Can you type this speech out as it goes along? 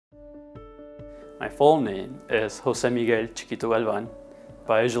My full name is José Miguel Chiquito Galvan,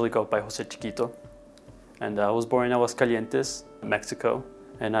 but I usually go by José Chiquito. And I was born in Aquascalientes, Mexico,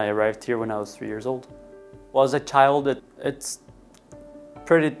 and I arrived here when I was 3 years old. Well, as a child, it's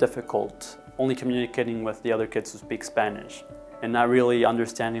pretty difficult only communicating with the other kids who speak Spanish and not really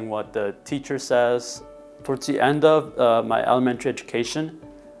understanding what the teacher says. Towards the end of my elementary education,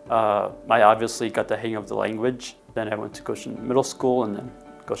 I obviously got the hang of the language. Then I went to Goshen Middle School and then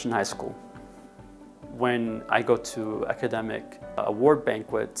Goshen High School. When I go to academic award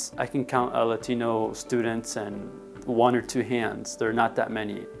banquets, I can count Latino students in 1 or 2 hands. There are not that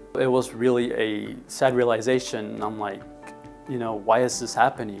many. It was really a sad realization. I'm like, you know, why is this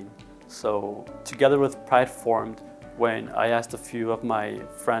happening? So together with Pride formed when I asked a few of my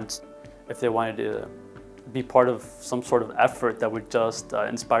friends if they wanted to be part of some sort of effort that would just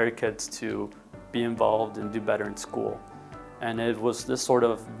inspire kids to be involved and do better in school. And it was this sort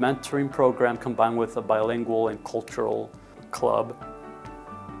of mentoring program combined with a bilingual and cultural club.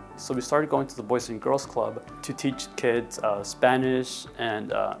 So we started going to the Boys and Girls Club to teach kids Spanish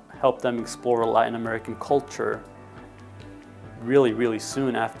and help them explore Latin American culture. Really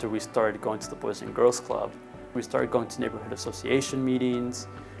soon after we started going to the Boys and Girls Club, we started going to neighborhood association meetings.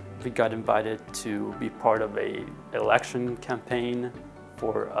 We got invited to be part of an election campaign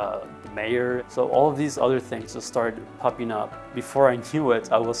for the mayor. So all of these other things just started popping up. Before I knew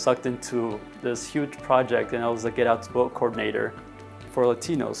it, I was sucked into this huge project and I was the Get Out to Vote coordinator for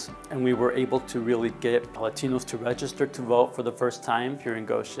Latinos. And we were able to really get Latinos to register to vote for the first time here in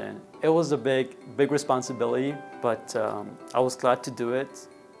Goshen. It was a big responsibility, but I was glad to do it.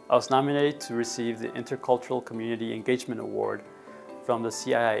 I was nominated to receive the Intercultural Community Engagement Award from the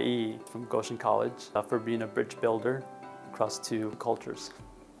CIIE from Goshen College for being a bridge builder across 2 cultures.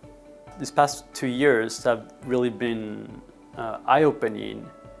 These past 2 years have really been eye-opening.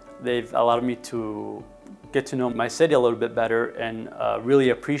 They've allowed me to get to know my city a little bit better and really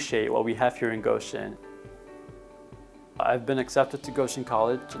appreciate what we have here in Goshen. I've been accepted to Goshen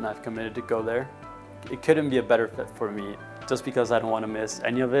College and I've committed to go there. It couldn't be a better fit for me just because I don't want to miss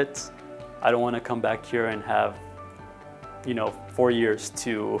any of it. I don't want to come back here and have, you know, 4 years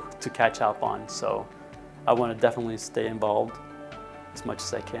to catch up on. So I want to definitely stay involved as much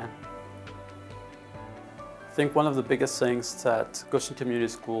as I can. I think one of the biggest things that Goshen Community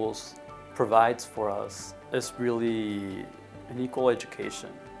Schools provides for us is really an equal education.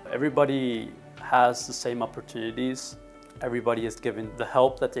 Everybody has the same opportunities. Everybody is given the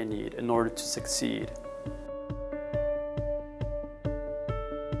help that they need in order to succeed.